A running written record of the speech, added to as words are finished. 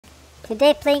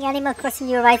Today playing Animal Crossing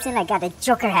New Horizons, I got a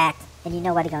Joker hat. And you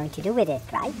know what I'm going to do with it,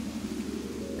 right?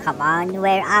 Come on,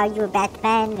 where are you,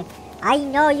 Batman? I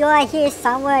know you are here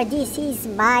somewhere. This is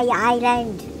my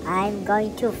island. I'm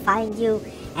going to find you,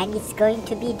 and it's going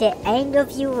to be the end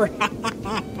of you.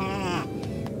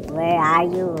 Where are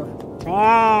you?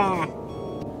 Where?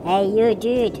 Hey, you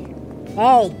dude.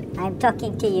 Hey, I'm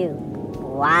talking to you.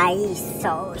 Why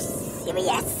so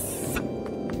serious?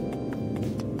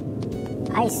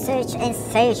 I search and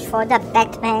search for the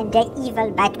Batman, the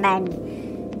evil Batman.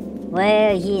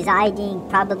 Where he is hiding,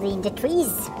 probably in the trees,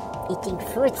 eating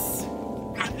fruits.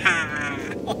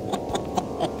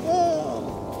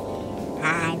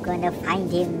 I'm gonna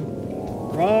find him.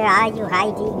 Where are you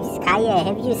hiding, Skya?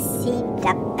 Have you seen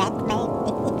the Batman?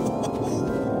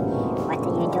 What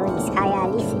are you doing,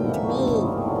 Skya? Listen to me.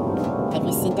 Have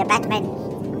you seen the Batman?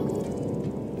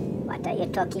 What are you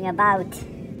talking about?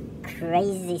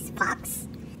 Crazy Fox.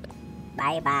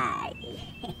 Bye-bye.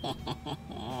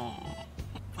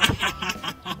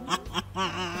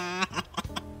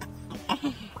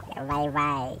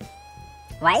 Bye-bye.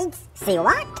 Wait, see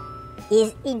what?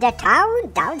 He's in the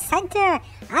town center.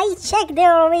 I checked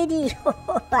there already.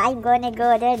 I'm gonna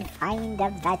go there and find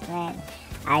the Batman.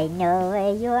 I know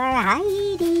where you are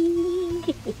hiding.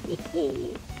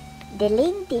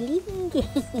 Diling.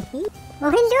 Oh,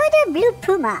 hello there, Blue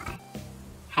Puma.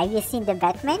 Have you seen the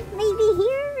Batman? Maybe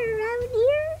here, around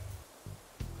here?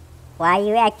 Why are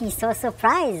you acting so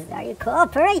surprised? Are you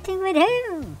cooperating with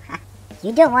him?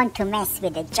 You don't want to mess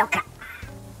with the Joker.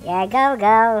 Yeah, go.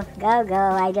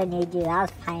 I don't need you. I'll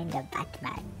find the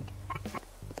Batman.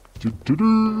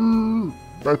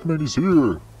 Batman is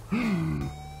here.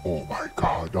 Oh my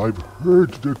god, I've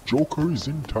heard the Joker is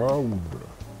in town.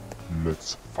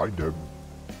 Let's find him.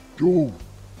 Yo,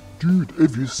 dude,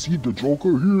 have you seen the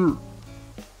Joker here?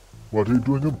 What are you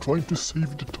doing? I'm trying to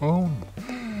save the town.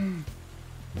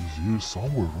 He's here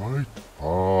somewhere, right?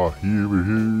 Ah, here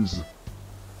he is.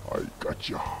 I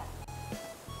gotcha.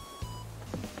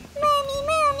 Mommy,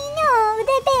 no,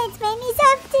 the Batman is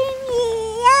after me.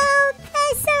 Help,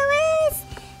 SOS,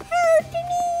 help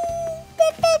me. The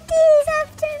Bat is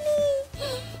after me.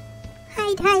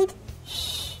 Hide.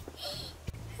 Shh.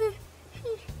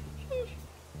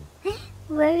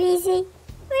 Where is he?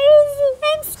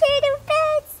 I'm scared of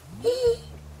bats.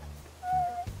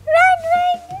 Run!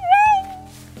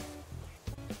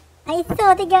 I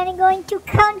thought they're going to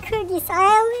conquer this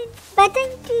island, but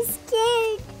I'm too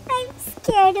scared. I'm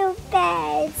scared of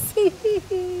bats.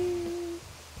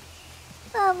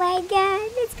 Oh my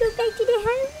god, let's go back to the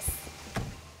house.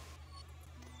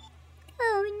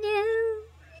 Oh no,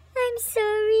 I'm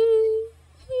sorry.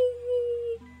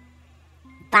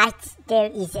 But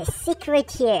there is a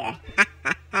secret here.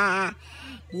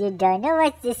 You don't know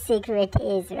what the secret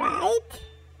is, right?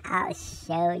 I'll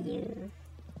show you.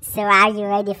 So are you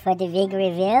ready for the big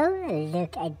reveal?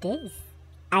 Look at this.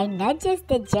 I'm not just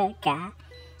the Joker.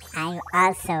 I'm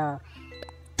also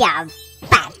the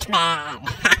Batman.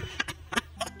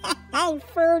 I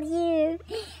fooled you.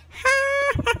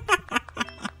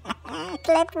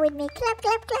 Clap with me. Clap.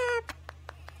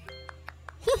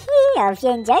 Hope you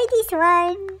enjoyed this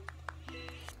one.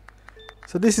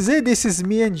 So this is it. This is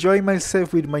me enjoying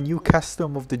myself with my new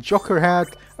custom of the Joker hat.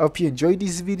 I hope you enjoyed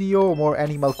this video. More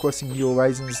Animal Crossing New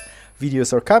Horizons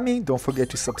videos are coming. Don't forget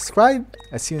to subscribe.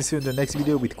 I'll see you soon in the next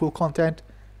video with cool content.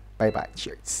 Bye bye.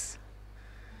 Cheers.